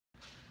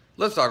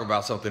Let's talk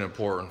about something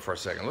important for a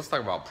second. Let's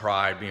talk about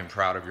pride, being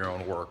proud of your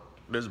own work.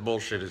 This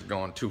bullshit is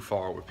going too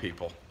far with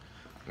people.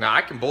 Now,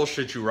 I can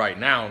bullshit you right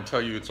now and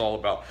tell you it's all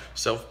about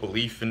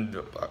self-belief and...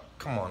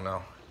 come on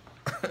now.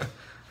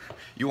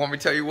 You want me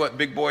to tell you what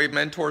big boy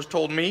mentors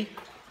told me?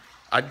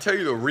 I'd tell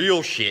you the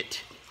real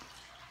shit.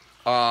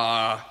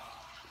 Unless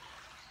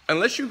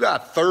you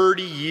got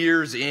 30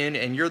 years in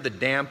and you're the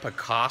damn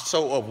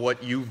Picasso of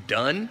what you've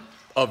done,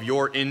 of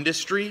your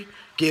industry,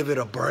 give it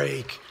a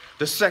break.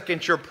 The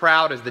second you're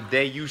proud is the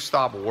day you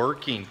stop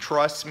working.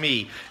 Trust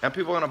me. And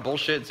people are gonna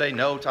bullshit and say,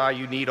 no, Ty,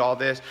 you need all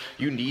this.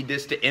 You need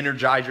this to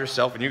energize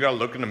yourself. And you gotta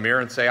look in the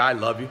mirror and say, I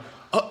love you.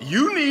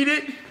 You need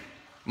it.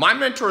 My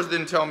mentors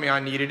didn't tell me I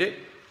needed it.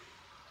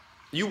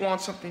 You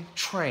want something?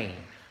 Train.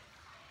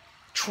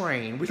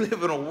 Train. We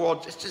live in a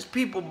world, it's just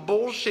people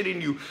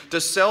bullshitting you to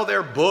sell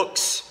their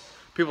books.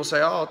 People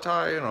say, oh,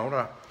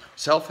 Ty,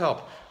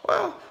 self-help.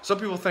 Well, some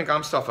people think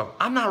I'm self-help.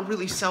 I'm not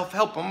really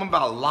self-help. I'm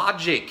about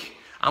logic.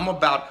 I'm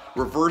about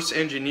reverse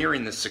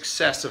engineering the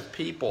success of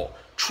people.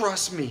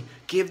 Trust me,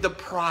 give the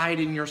pride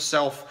in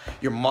yourself.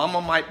 Your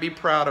mama might be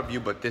proud of you,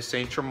 but this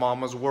ain't your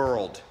mama's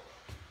world.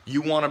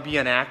 You want to be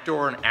an actor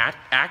or an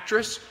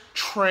actress?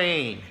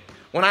 Train.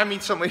 When I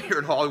meet somebody here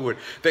in Hollywood,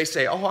 they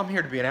say, oh, I'm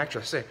here to be an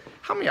actress. I say,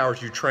 how many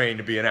hours you trained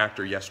to be an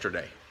actor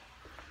yesterday?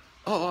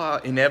 Oh,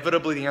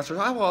 inevitably the answer is,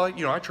 oh, well,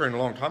 I trained a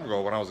long time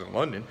ago when I was in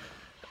London.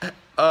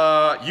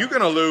 You're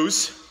going to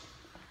lose.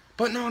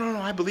 But no,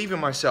 I believe in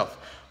myself.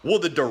 Well,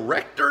 the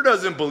director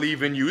doesn't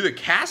believe in you. The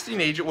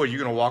casting agent, you're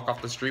going to walk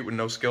off the street with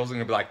no skills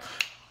and be like,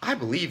 I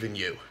believe in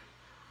you.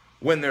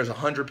 When there's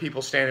 100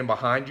 people standing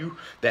behind you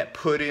that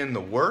put in the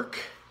work,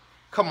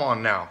 come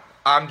on now.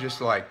 I'm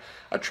just like,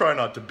 I try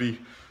not to be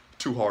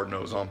too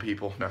hard-nosed on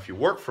people. Now, if you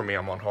work for me,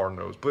 I'm on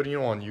hard-nosed. But,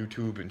 on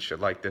YouTube and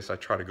shit like this, I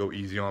try to go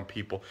easy on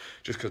people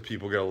just because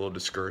people get a little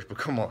discouraged. But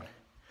come on.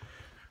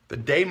 The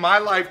day my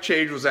life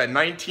changed was at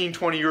 19,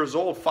 20 years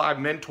old, 5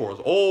 mentors,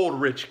 old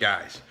rich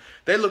guys.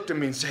 They looked at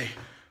me and say,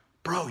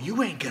 bro,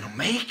 you ain't gonna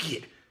make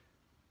it.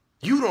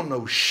 You don't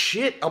know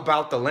shit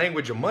about the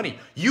language of money.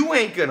 You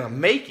ain't gonna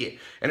make it.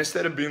 And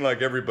instead of being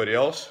like everybody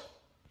else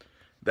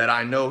that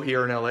I know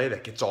here in LA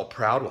that gets all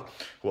proud,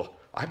 well,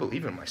 I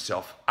believe in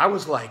myself. I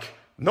was like,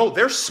 no,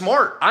 they're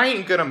smart. I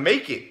ain't gonna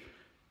make it.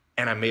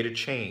 And I made a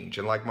change.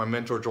 And like my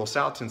mentor, Joel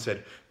Salatin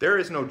said, there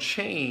is no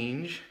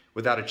change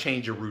without a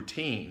change of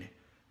routine.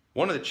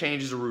 One of the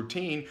changes of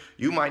routine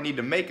you might need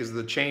to make is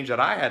the change that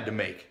I had to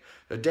make.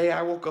 The day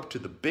I woke up to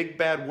the big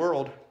bad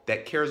world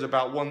that cares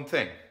about one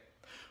thing.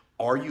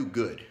 Are you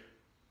good?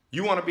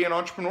 You want to be an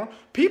entrepreneur?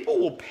 People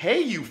will pay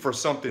you for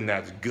something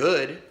that's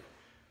good.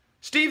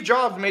 Steve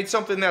Jobs made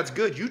something that's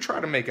good. You try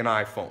to make an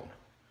iPhone.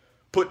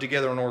 Put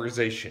together an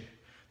organization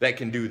that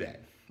can do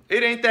that.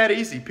 It ain't that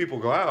easy. People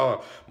go,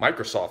 oh,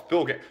 Microsoft,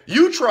 Bill Gates.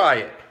 You try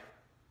it.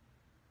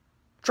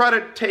 Try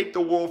to take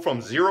the world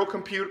from zero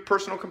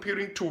personal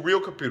computing to real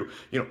computer.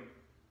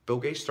 Bill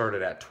Gates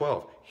started at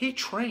 12. He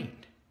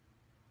trained.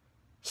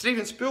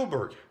 Steven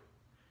Spielberg,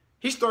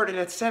 he started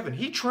at 7.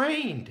 He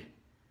trained.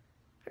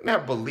 Didn't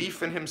have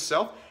belief in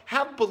himself.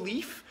 Have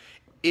belief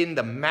in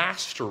the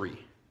mastery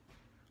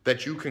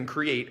that you can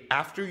create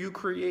after you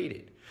create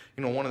it.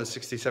 One of the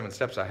 67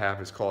 steps I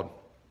have is called,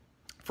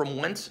 from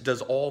whence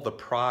does all the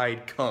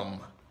pride come?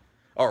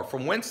 Or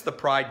from whence the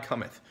pride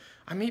cometh?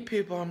 I meet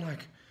people, I'm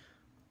like,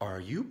 are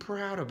you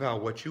proud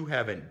about what you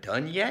haven't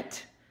done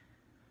yet?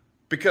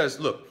 Because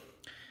look,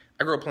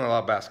 I grew up playing a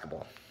lot of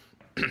basketball.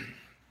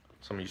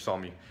 Some of you saw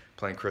me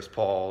playing Chris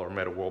Paul or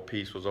Meta World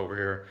Peace was over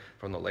here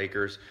from the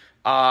Lakers.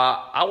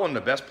 I wasn't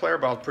the best player,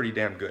 but I was pretty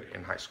damn good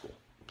in high school.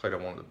 Played at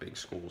one of the big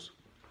schools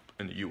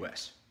in the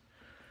U.S.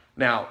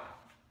 Now,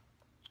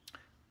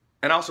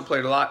 and I also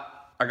played a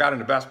lot. I got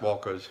into basketball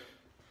because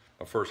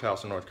my first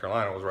house in North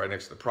Carolina was right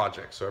next to the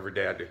project. So every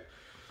day I had to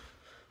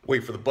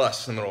wait for the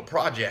bus in the little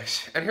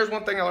projects. And here's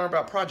one thing I learned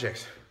about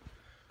projects.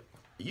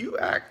 You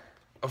act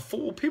a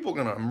fool, people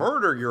are going to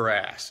murder your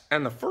ass.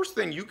 And the first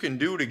thing you can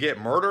do to get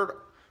murdered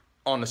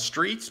on the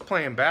streets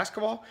playing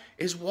basketball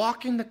is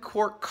walk in the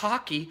court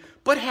cocky,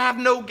 but have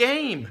no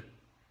game.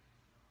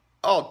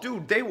 Oh,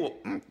 dude,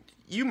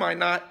 you might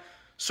not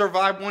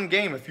survive one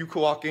game if you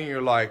walk in,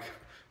 you're like,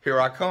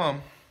 here I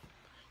come,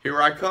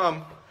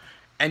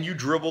 and you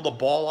dribble the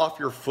ball off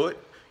your foot,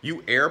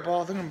 you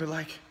airball, they're going to be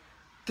like,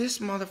 this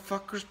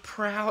motherfucker's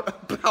proud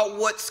about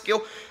what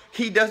skill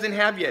he doesn't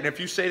have yet. And if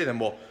you say to them,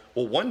 well,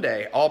 one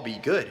day I'll be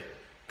good,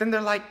 then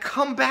they're like,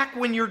 come back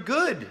when you're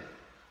good.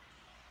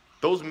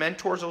 Those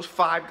mentors, those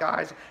 5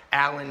 guys,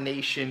 Allen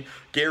Nation,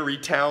 Gary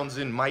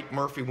Townsend, Mike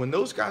Murphy, when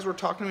those guys were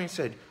talking to me and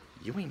said,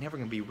 you ain't never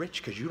going to be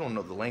rich because you don't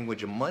know the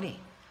language of money.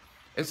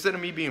 Instead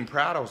of me being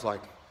proud, I was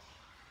like,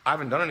 I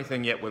haven't done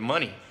anything yet with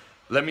money.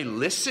 Let me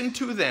listen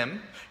to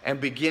them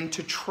and begin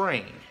to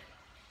train.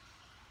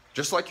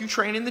 Just like you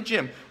train in the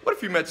gym. What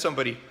if you met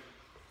somebody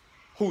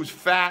who's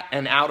fat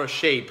and out of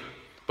shape,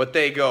 but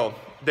they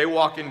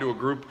walk into a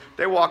group,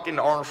 they walk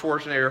into Arnold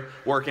Schwarzenegger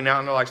working out,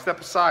 and they're like, step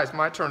aside, it's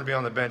my turn to be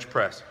on the bench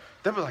press.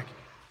 They'll be like,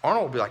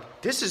 Arnold will be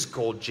like, this is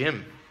gold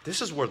gym.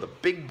 This is where the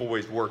big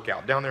boys work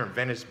out. Down there in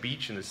Venice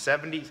Beach in the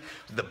 70s,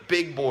 the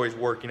big boys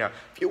working out.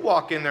 If you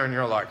walk in there and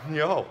you're like,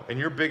 yo, and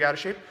you're big out of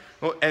shape,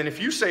 well, and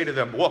if you say to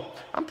them, well,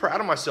 I'm proud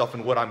of myself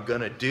and what I'm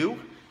gonna do,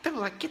 they're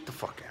like, get the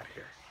fuck out of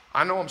here.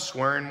 I know I'm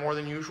swearing more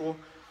than usual,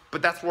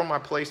 but that's where my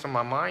place in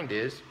my mind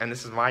is, and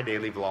this is my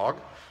daily vlog.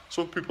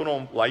 So if people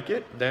don't like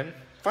it, then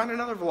find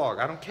another vlog.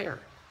 I don't care.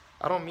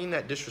 I don't mean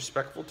that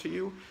disrespectful to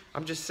you.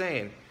 I'm just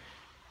saying,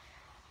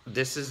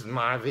 this is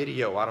my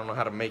video. I don't know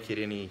how to make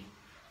it any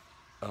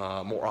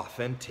more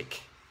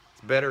authentic.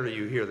 It's better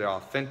you hear the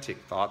authentic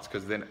thoughts,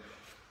 because then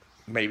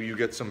maybe you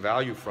get some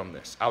value from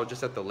this. I was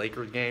just at the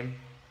Lakers game,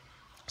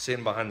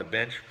 sitting behind the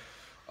bench.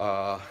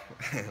 Got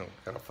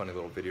a funny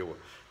little video with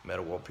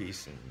Meta World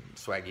Peace and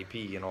Swaggy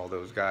P and all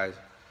those guys.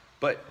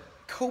 But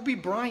Kobe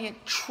Bryant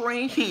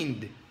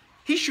trained.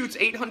 He shoots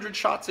 800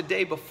 shots a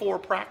day before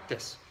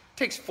practice.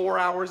 Takes 4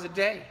 hours a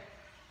day.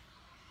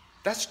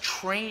 That's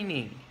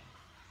training.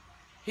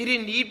 He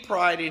didn't need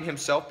pride in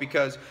himself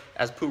because,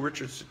 as Pooh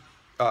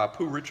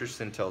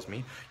Richardson tells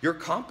me, your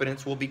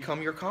competence will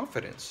become your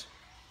confidence.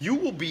 You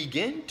will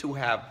begin to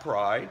have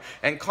pride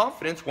and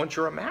confidence once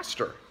you're a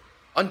master.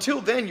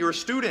 Until then, you're a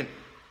student.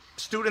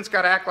 Students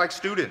got to act like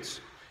students.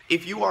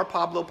 If you are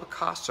Pablo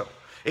Picasso,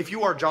 if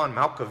you are John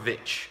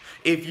Malkovich,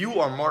 if you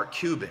are Mark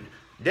Cuban,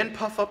 then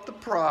puff up the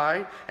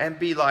pride and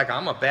be like,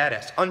 I'm a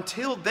badass.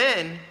 Until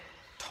then,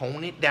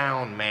 tone it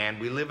down, man.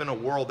 We live in a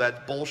world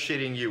that's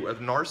bullshitting you, a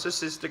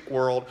narcissistic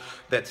world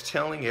that's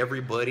telling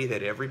everybody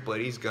that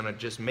everybody's gonna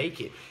just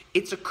make it.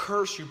 It's a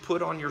curse you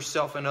put on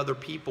yourself and other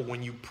people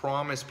when you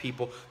promise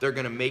people they're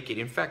gonna make it.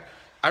 In fact,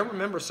 I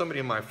remember somebody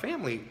in my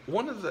family,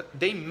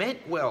 they meant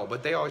well,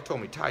 but they always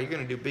told me, Ty, you're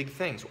gonna do big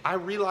things. I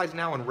realize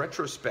now in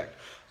retrospect,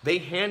 they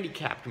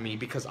handicapped me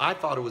because I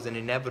thought it was an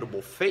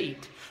inevitable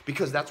fate,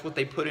 because that's what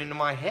they put into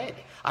my head.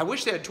 I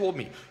wish they had told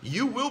me,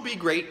 you will be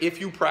great if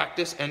you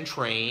practice and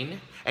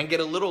train and get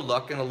a little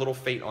luck and a little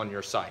fate on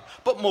your side,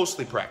 but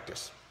mostly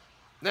practice.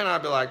 Then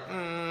I'd be like,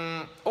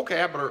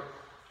 okay, I better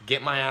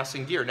get my ass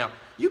in gear. Now,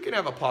 you can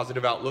have a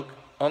positive outlook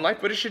on life,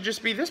 but it should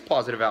just be this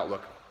positive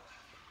outlook.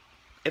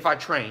 If I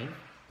train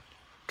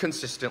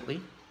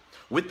consistently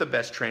with the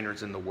best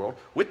trainers in the world,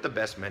 with the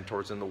best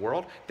mentors in the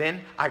world,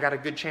 then I got a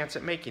good chance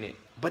at making it.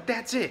 But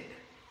that's it.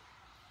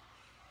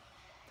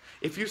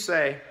 If you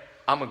say,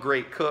 I'm a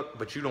great cook,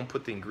 but you don't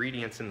put the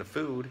ingredients in the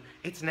food,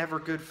 it's never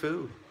good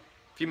food.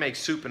 If you make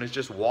soup and it's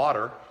just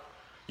water,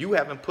 you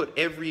haven't put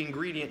every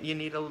ingredient. You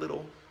need a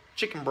little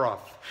chicken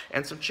broth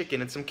and some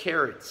chicken and some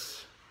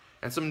carrots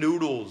and some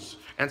noodles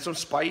and some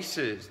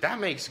spices. That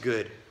makes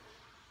good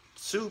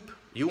soup.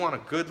 You want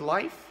a good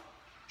life?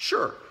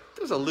 Sure.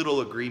 There's a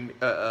little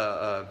ingredient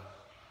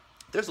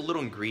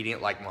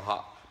like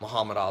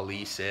Muhammad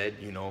Ali said,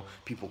 you know,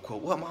 people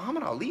quote, well,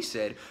 Muhammad Ali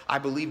said, I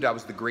believed I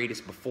was the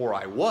greatest before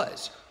I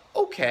was.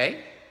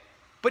 Okay,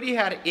 but he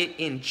had it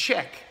in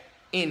check,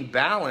 in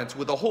balance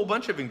with a whole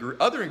bunch of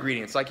other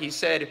ingredients. Like he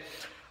said,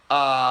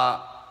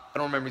 I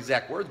don't remember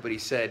exact words, but he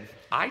said,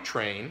 I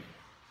train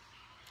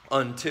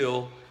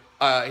until,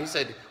 he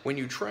said, when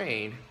you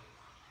train,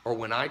 or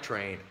when I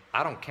train,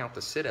 I don't count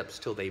the sit-ups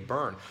till they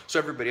burn. So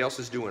everybody else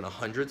is doing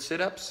 100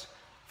 sit-ups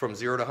from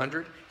 0 to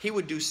 100. He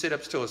would do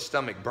sit-ups till his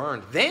stomach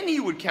burned. Then he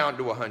would count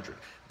to 100.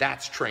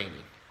 That's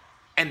training.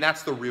 And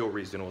that's the real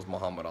reason it was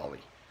Muhammad Ali.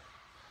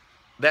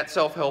 That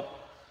self-help,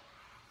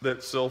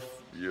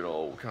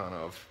 kind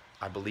of,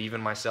 I believe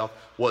in myself,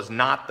 was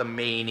not the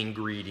main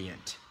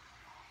ingredient.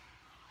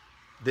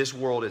 This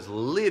world is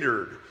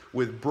littered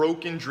with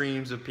broken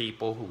dreams of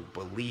people who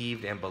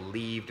believed and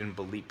believed and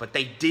believed, but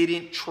they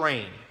didn't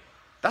train.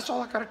 That's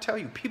all I gotta tell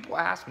you. People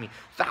ask me,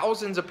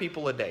 thousands of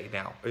people a day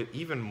now,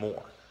 even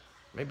more.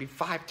 Maybe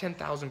 5,000,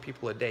 10,000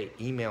 people a day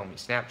email me,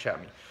 Snapchat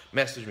me,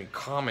 message me,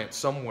 comment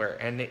somewhere.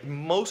 And the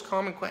most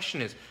common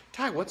question is,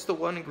 Ty, what's the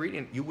one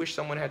ingredient you wish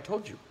someone had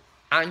told you?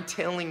 I'm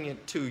telling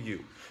it to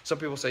you. Some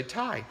people say,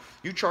 Ty,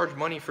 you charge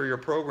money for your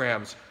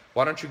programs.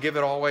 Why don't you give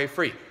it all away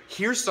free?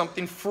 Here's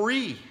something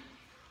free.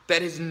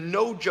 That is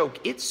no joke.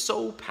 It's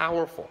so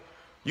powerful.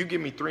 You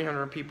give me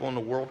 300 people in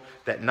the world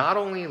that not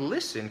only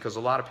listen, because a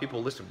lot of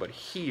people listen, but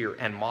hear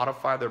and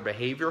modify their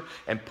behavior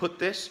and put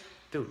this,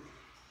 dude,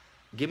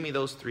 give me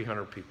those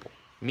 300 people.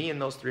 Me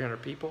and those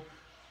 300 people,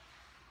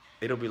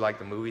 it'll be like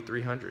the movie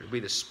 300. It'll be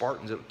the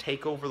Spartans. It'll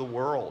take over the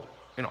world.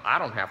 You know, I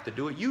don't have to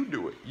do it. You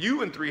do it.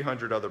 You and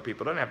 300 other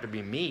people. It doesn't have to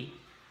be me.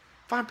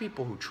 Find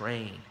people who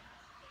train.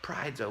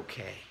 Pride's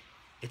okay.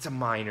 It's a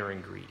minor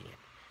ingredient.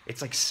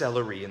 It's like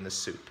celery in the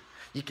soup.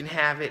 You can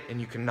have it and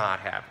you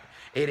cannot have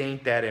it. It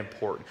ain't that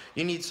important.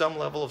 You need some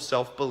level of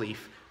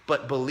self-belief,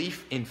 but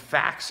belief in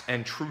facts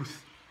and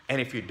truth.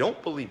 And if you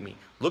don't believe me,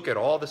 look at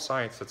all the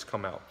science that's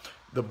come out.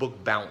 The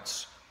book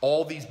Bounce,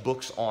 all these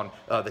books on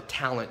the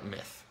talent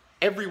myth.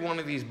 Every one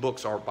of these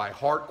books are by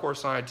hardcore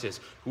scientists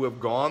who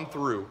have gone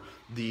through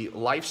the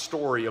life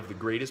story of the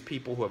greatest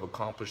people who have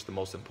accomplished the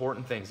most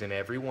important things, and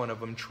every one of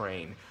them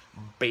trained.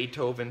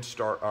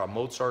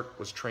 Mozart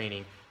was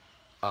training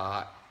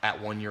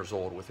at 1 year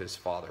old with his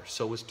father.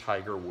 So was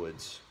Tiger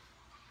Woods.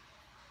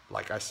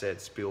 Like I said,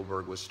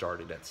 Spielberg was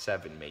started at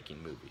 7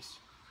 making movies.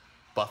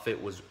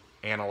 Buffett was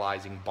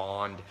analyzing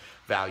bond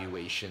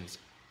valuations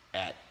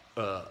at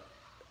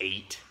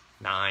 8,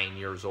 9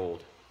 years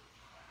old.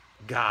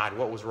 God,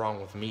 what was wrong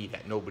with me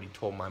that nobody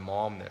told my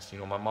mom this? You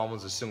know, my mom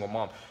was a single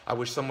mom. I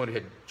wish someone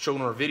had shown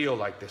her a video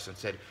like this and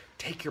said,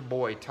 take your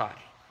boy Ty,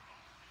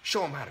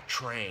 show him how to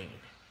train.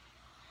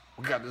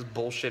 We got this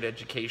bullshit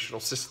educational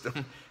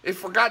system. It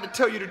forgot to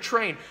tell you to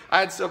train. I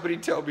had somebody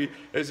tell me,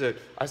 I said,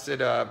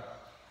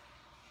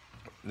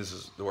 this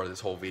is where this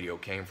whole video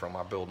came from.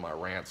 I build my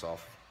rants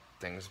off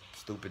things,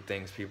 stupid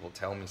things people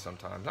tell me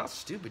sometimes. Not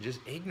stupid, just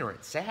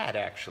ignorant, sad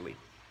actually.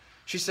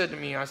 She said to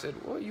me, I said,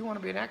 well, you want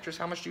to be an actress?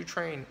 How much do you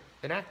train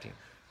in acting?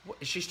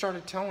 She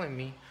started telling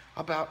me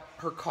about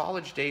her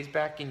college days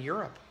back in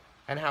Europe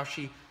and how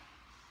she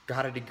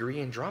got a degree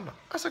in drama.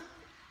 I was like,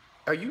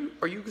 are you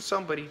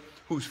somebody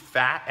who's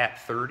fat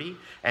at 30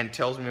 and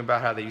tells me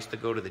about how they used to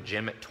go to the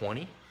gym at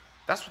 20?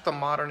 That's what the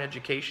modern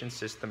education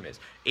system is.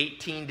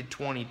 18 to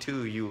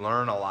 22, you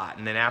learn a lot.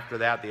 And then after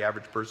that, the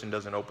average person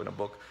doesn't open a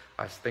book.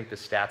 I think the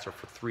stats are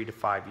for 3 to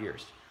 5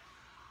 years.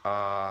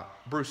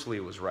 Bruce Lee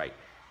was right.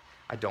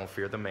 I don't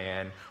fear the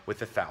man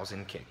with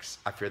 1,000 kicks.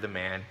 I fear the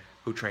man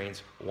who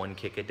trains 1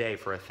 kick a day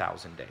for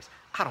 1,000 days.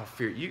 I don't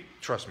fear you.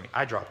 Trust me,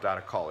 I dropped out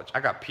of college. I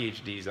got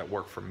PhDs that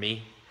work for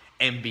me,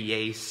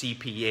 MBAs,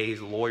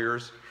 CPAs,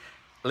 lawyers.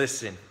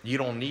 Listen, you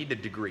don't need a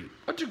degree.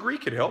 A degree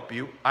could help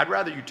you. I'd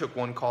rather you took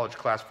 1 college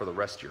class for the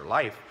rest of your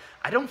life.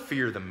 I don't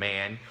fear the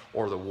man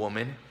or the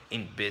woman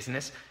in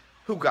business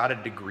who got a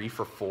degree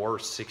for 4 or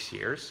 6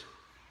 years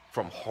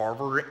from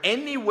Harvard or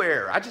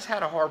anywhere. I just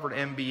had a Harvard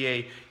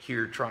MBA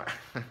here trying,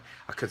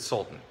 a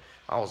consultant.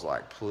 I was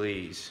like,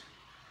 please,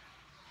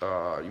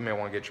 you may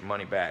want to get your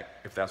money back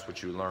if that's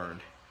what you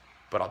learned.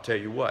 But I'll tell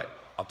you what,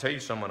 I'll tell you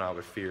someone I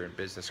would fear in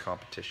business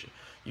competition.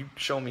 You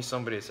show me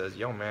somebody that says,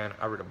 yo man,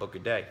 I read a book a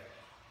day.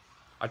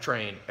 I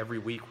train every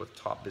week with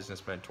top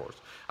business mentors.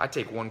 I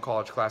take 1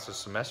 college class a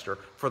semester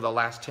for the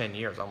last 10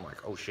 years. I'm like,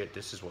 oh shit,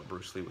 this is what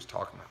Bruce Lee was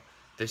talking about.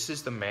 This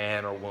is the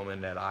man or woman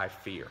that I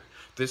fear.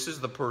 This is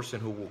the person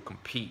who will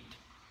compete.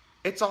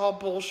 It's all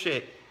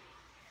bullshit.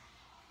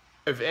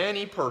 If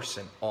any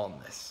person on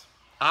this,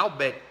 I'll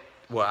bet,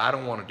 well, I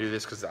don't want to do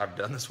this because I've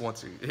done this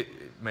once. It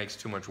makes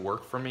too much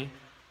work for me.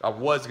 I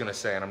was going to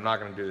say, and I'm not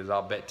going to do this,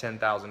 I'll bet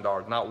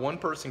 $10,000. Not one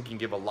person can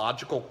give a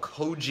logical,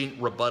 cogent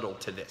rebuttal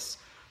to this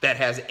that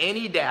has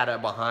any data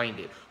behind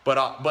it.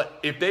 But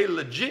if they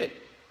legit,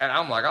 and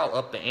I'm like, I'll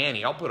up the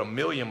ante. I'll put $1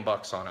 million on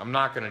it. I'm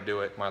not going to do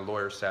it. My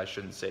lawyer said I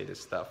shouldn't say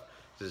this stuff.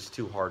 This is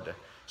too hard to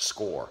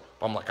score.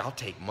 But I'm like, I'll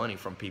take money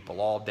from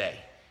people all day.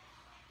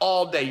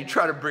 All day. You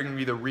try to bring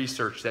me the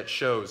research that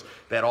shows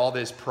that all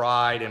this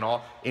pride and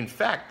all. In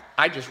fact,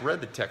 I just read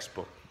the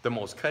textbook. The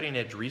most cutting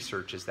edge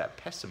research is that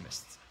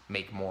pessimists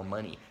make more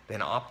money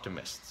than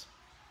optimists.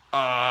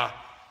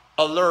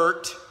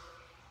 Alert.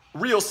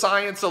 Real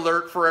science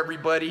alert for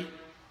everybody.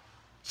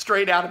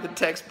 Straight out of the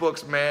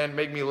textbooks, man.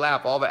 Make me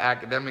laugh. All the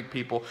academic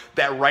people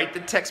that write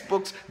the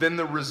textbooks, then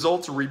the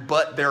results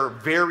rebut their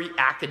very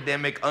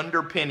academic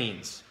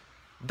underpinnings.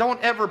 Don't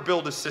ever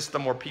build a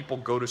system where people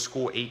go to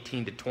school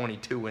 18 to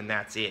 22 and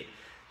that's it.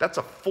 That's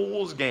a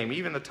fool's game.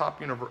 Even the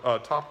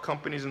top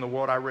companies in the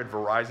world, I read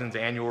Verizon's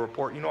annual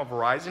report. You know what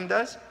Verizon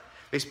does?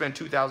 They spend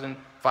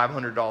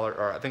 $2,500,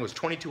 or I think it was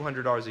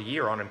 $2,200 a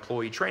year on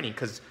employee training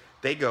because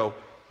they go,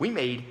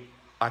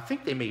 I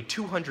think they made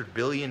 $200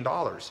 billion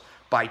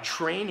by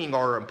training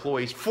our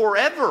employees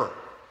forever.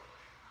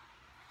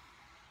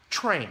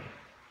 Train.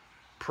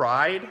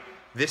 Pride,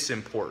 this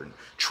important.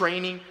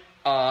 Training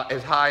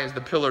as high as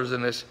the pillars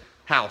in this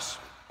house.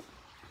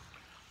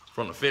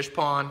 From the fish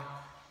pond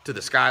to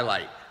the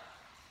skylight.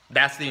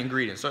 That's the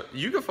ingredient. So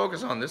you can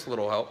focus on this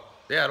little help.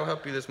 Yeah, it'll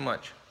help you this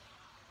much.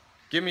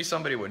 Give me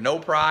somebody with no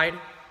pride.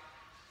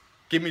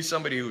 Give me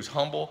somebody who's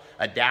humble,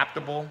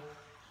 adaptable,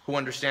 who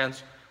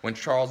understands when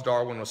Charles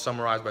Darwin was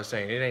summarized by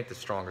saying, it ain't the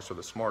strongest or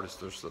the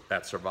smartest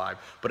that survive,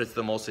 but it's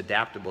the most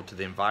adaptable to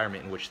the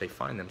environment in which they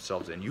find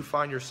themselves in. You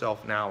find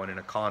yourself now in an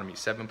economy,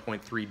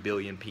 7.3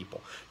 billion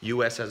people.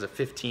 U.S. has a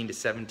 15 to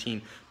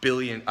 17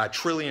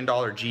 trillion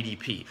dollar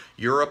GDP.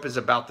 Europe is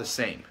about the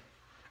same.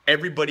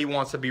 Everybody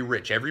wants to be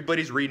rich.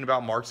 Everybody's reading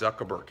about Mark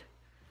Zuckerberg.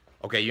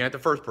 Okay, you ain't the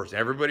first person.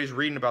 Everybody's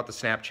reading about the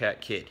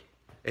Snapchat kid.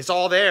 It's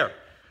all there.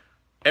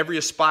 Every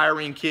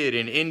aspiring kid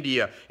in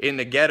India, in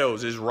the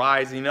ghettos, is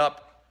rising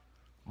up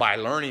by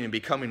learning and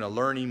becoming a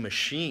learning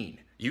machine.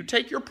 You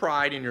take your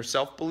pride and your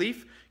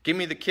self-belief, give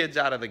me the kids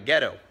out of the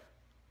ghetto.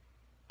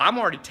 I'm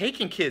already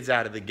taking kids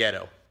out of the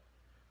ghetto.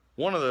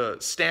 One of the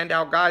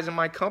standout guys in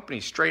my company,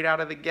 straight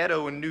out of the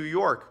ghetto in New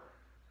York.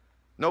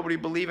 Nobody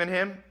believe in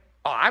him?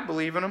 Oh, I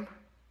believe in him.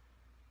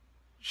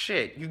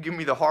 Shit, you give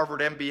me the Harvard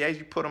MBAs,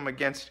 you put them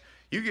against,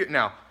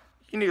 now,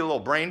 you need a little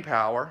brain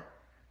power.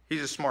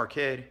 He's a smart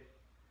kid.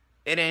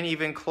 It ain't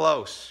even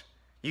close.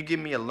 You give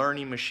me a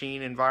learning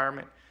machine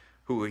environment,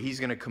 who he's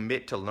going to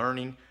commit to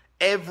learning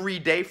every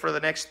day for the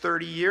next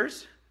 30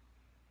 years,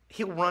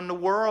 he'll run the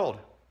world.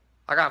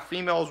 I got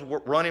females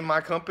running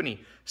my company.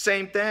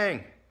 Same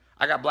thing.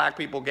 I got black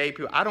people, gay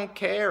people. I don't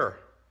care.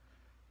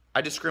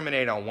 I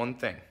discriminate on one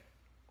thing.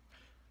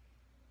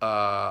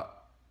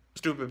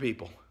 Stupid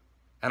people.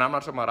 And I'm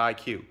not talking about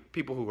IQ.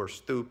 People who are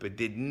stupid,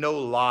 did no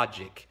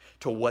logic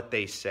to what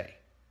they say.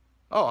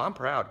 Oh, I'm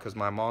proud because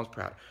my mom's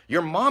proud.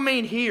 Your mom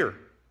ain't here.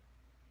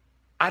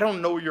 I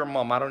don't know your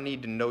mom. I don't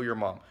need to know your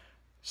mom.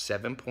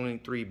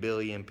 7.3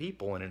 billion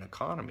people in an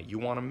economy. You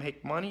want to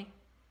make money?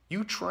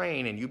 You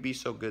train and you be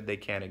so good they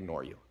can't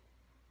ignore you.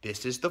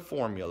 This is the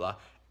formula.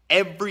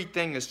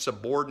 Everything is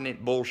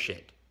subordinate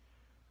bullshit.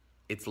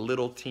 It's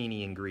little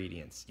teeny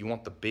ingredients. You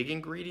want the big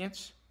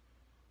ingredients?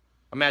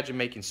 Imagine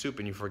making soup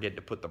and you forget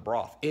to put the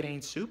broth. It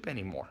ain't soup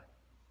anymore.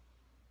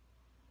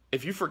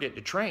 If you forget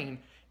to train,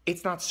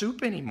 it's not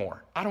soup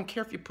anymore. I don't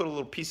care if you put a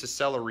little piece of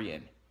celery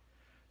in.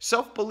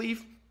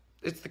 Self-belief,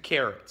 it's the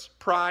carrots.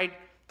 Pride,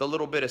 the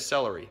little bit of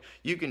celery.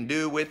 You can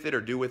do with it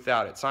or do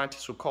without it.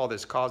 Scientists would call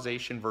this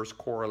causation versus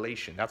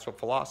correlation. That's what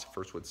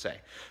philosophers would say.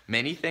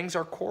 Many things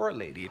are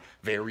correlated.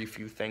 Very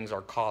few things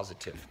are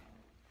causative.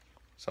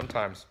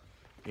 Sometimes,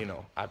 you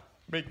know, I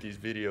make these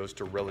videos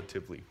to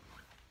relatively,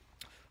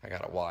 I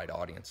got a wide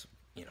audience,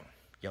 you know,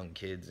 young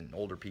kids and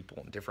older people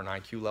and different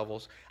IQ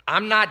levels.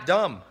 I'm not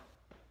dumb.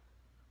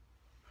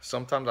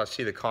 Sometimes I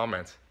see the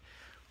comments.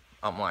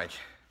 I'm like,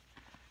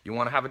 you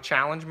want to have a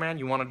challenge, man?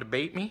 You want to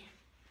debate me?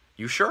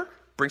 You sure?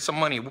 Bring some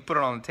money. We'll put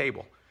it on the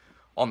table.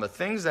 On the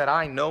things that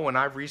I know and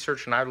I've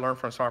researched and I've learned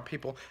from smart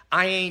people,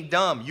 I ain't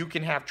dumb. You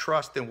can have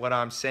trust in what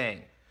I'm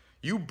saying.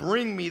 You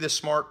bring me the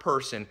smart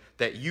person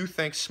that you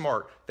think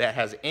smart that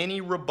has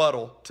any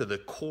rebuttal to the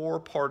core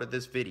part of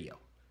this video.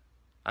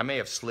 I may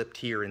have slipped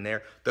here and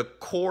there. The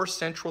core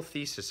central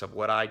thesis of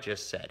what I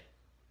just said.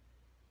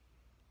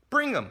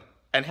 Bring them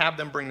and have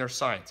them bring their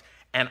science.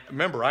 And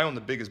remember, I own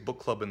the biggest book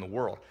club in the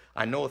world.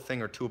 I know a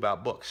thing or two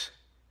about books.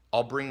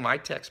 I'll bring my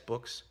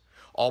textbooks.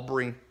 I'll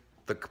bring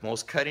the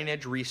most cutting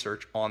edge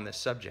research on this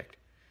subject.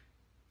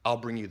 I'll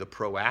bring you the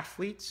pro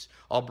athletes.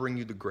 I'll bring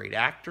you the great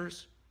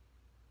actors.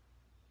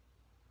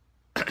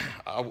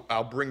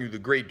 I'll bring you the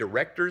great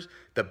directors,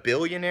 the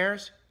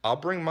billionaires. I'll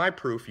bring my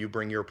proof. You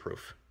bring your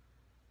proof.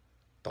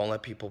 Don't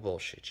let people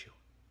bullshit you.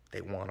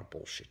 They want to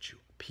bullshit you.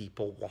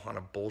 People want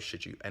to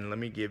bullshit you. And let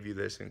me give you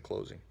this in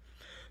closing.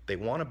 They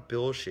want to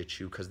bullshit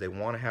you because they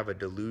want to have a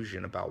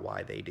delusion about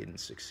why they didn't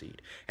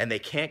succeed. And they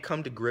can't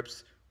come to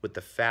grips with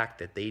the fact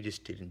that they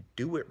just didn't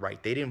do it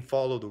right. They didn't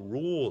follow the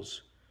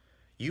rules.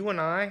 You and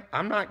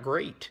I'm not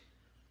great.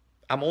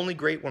 I'm only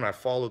great when I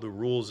follow the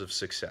rules of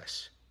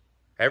success.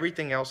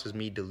 Everything else is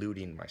me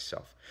deluding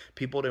myself.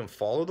 People didn't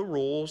follow the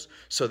rules,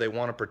 so they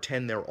want to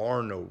pretend there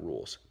are no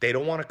rules. They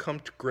don't want to come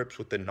to grips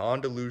with the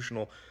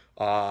non-delusional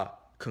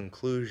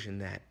conclusion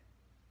that,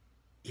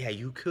 yeah,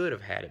 you could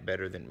have had it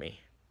better than me.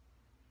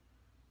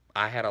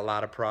 I had a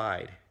lot of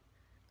pride,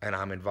 and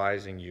I'm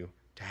advising you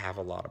to have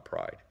a lot of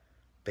pride.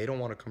 They don't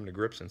want to come to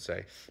grips and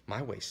say,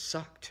 my way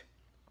sucked.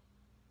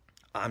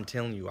 I'm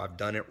telling you, I've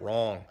done it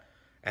wrong,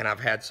 and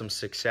I've had some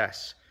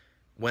success.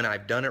 When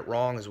I've done it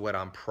wrong is when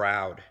I'm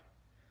proud.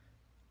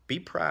 Be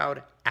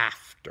proud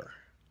after.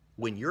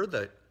 When you're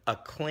the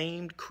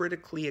acclaimed,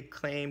 critically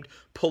acclaimed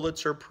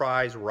Pulitzer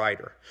Prize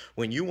writer,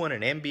 when you won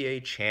an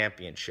NBA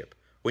championship,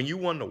 when you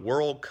won the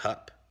World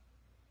Cup,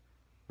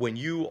 when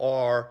you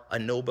are a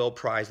Nobel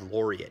Prize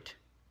laureate,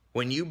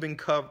 when you've been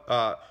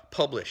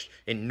published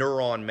in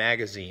Neuron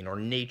magazine or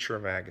Nature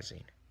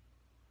magazine,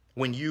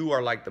 when you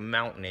are like the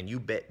mountain and you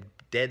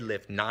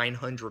deadlift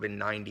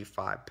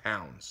 995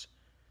 pounds,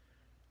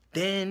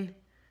 then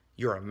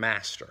you're a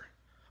master.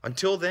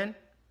 Until then,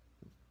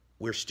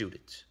 we're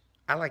students.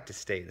 I like to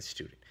stay the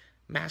student.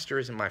 Master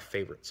isn't my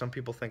favorite. Some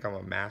people think I'm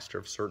a master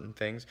of certain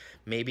things.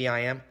 Maybe I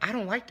am. I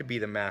don't like to be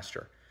the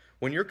master.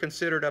 When you're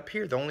considered up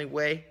here, the only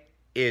way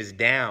is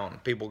down.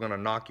 People are going to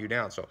knock you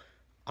down. So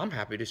I'm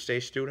happy to stay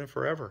student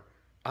forever.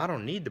 I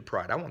don't need the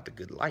pride. I want the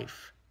good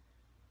life.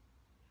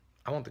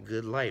 I want the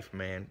good life,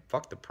 man.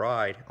 Fuck the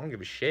pride. I don't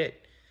give a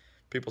shit.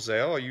 People say,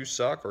 oh, you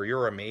suck or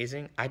you're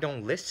amazing. I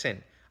don't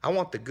listen. I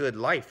want the good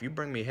life. You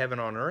bring me heaven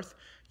on earth,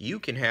 you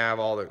can have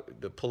all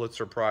the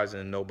Pulitzer Prize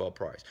and the Nobel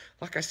Prize.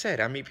 Like I said,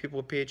 I meet people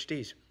with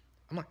PhDs.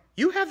 I'm like,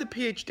 you have the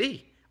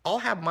PhD. I'll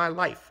have my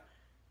life.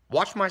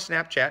 Watch my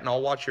Snapchat and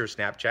I'll watch your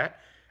Snapchat.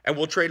 And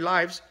we'll trade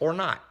lives or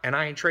not. And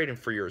I ain't trading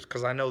for yours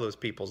because I know those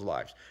people's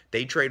lives.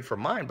 They trade for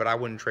mine, but I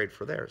wouldn't trade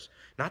for theirs.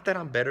 Not that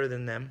I'm better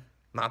than them.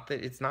 Not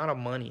that it's not a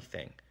money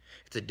thing.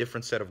 It's a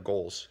different set of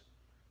goals.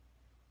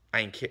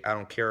 I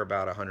don't care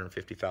about a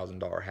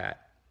 $150,000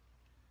 hat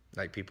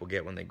like people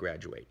get when they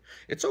graduate.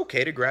 It's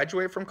okay to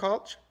graduate from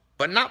college,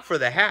 but not for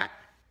the hat.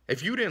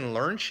 If you didn't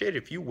learn shit,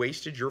 if you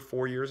wasted your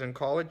 4 years in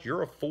college,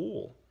 you're a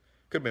fool.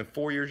 Could have been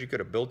 4 years you could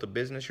have built a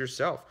business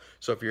yourself.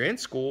 So if you're in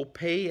school,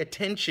 pay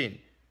attention.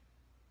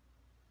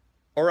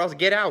 Or else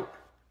get out.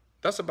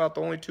 That's about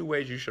the only two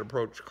ways you should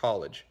approach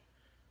college.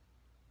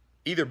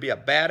 Either be a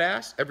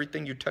badass,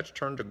 everything you touch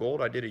turn to gold.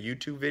 I did a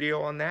YouTube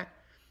video on that.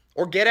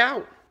 Or get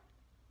out.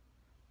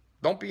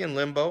 Don't be in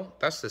limbo.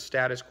 That's the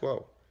status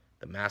quo.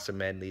 The mass of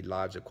men lead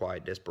lives of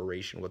quiet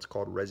desperation. What's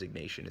called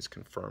resignation is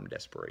confirmed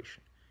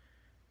desperation.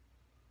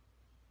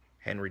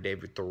 Henry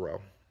David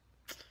Thoreau.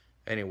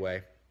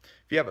 Anyway,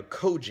 if you have a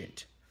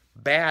cogent,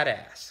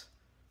 badass,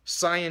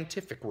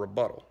 scientific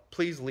rebuttal,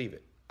 please leave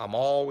it. I'm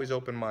always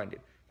open-minded.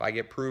 If I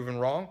get proven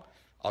wrong,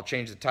 I'll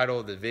change the title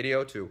of the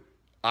video to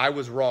I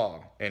was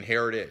wrong and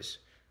here it is.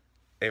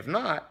 If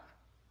not,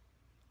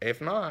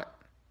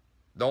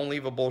 don't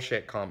leave a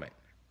bullshit comment.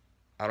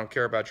 I don't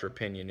care about your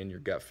opinion and your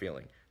gut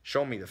feeling.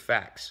 Show me the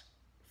facts.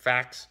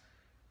 Facts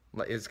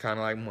is kind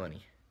of like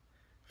money.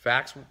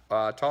 Facts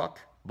talk,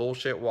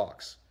 bullshit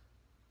walks.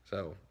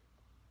 So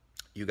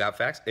you got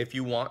facts. If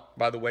you want,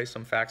 by the way,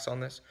 some facts on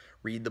this,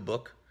 read the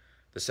book,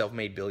 The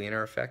Self-Made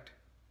Billionaire Effect.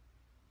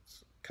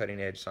 It's a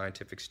cutting-edge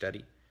scientific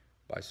study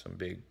by some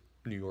big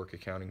New York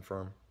accounting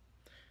firm.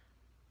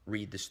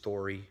 Read the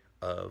story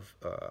of,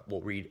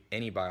 read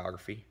any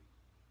biography.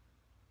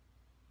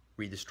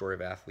 Read the story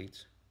of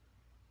athletes.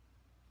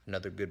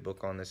 Another good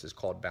book on this is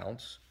called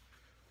Bounce.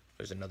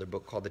 There's another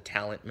book called The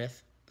Talent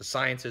Myth. The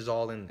science is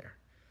all in there.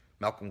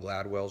 Malcolm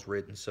Gladwell's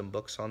written some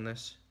books on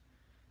this.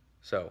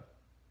 So,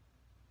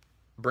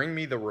 bring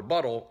me the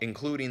rebuttal,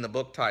 including the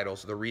book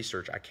titles, the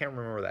research. I can't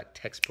remember that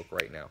textbook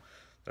right now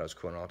that I was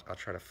quoting. I'll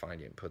try to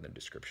find it and put it in the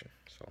description.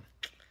 So,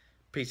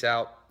 peace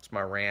out. It's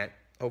my rant.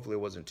 Hopefully it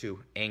wasn't too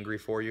angry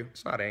for you.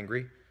 It's not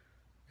angry.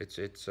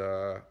 It's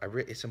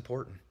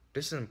important.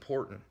 This is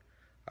important.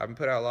 I haven't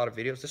put out a lot of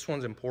videos. This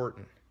one's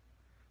important.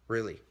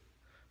 Really.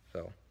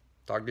 So,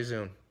 talk to you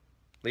soon.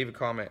 Leave a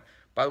comment.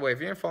 By the way, if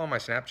you didn't follow my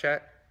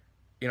Snapchat,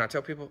 I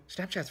tell people,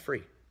 Snapchat's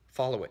free.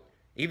 Follow it.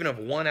 Even if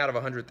 1 out of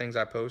 100 things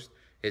I post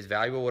is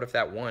valuable, what if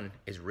that one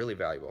is really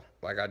valuable?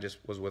 Like I just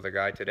was with a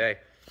guy today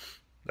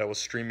that was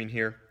streaming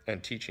here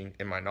and teaching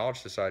in my Knowledge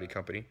Society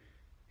company.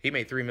 He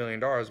made $3 million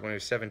when he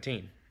was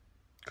 17.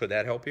 Could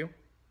that help you?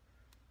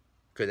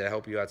 Could that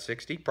help you at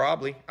 60?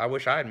 Probably. I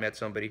wish I had met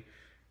somebody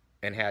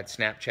and had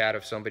Snapchat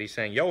of somebody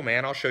saying, yo,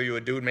 man, I'll show you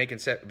a dude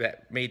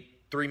that made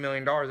 $3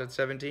 million at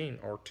 17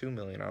 or $2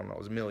 million. I don't know. It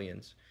was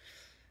millions.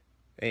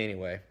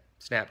 Anyway,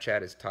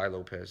 Snapchat is Ty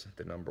Lopez,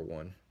 the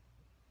 #1.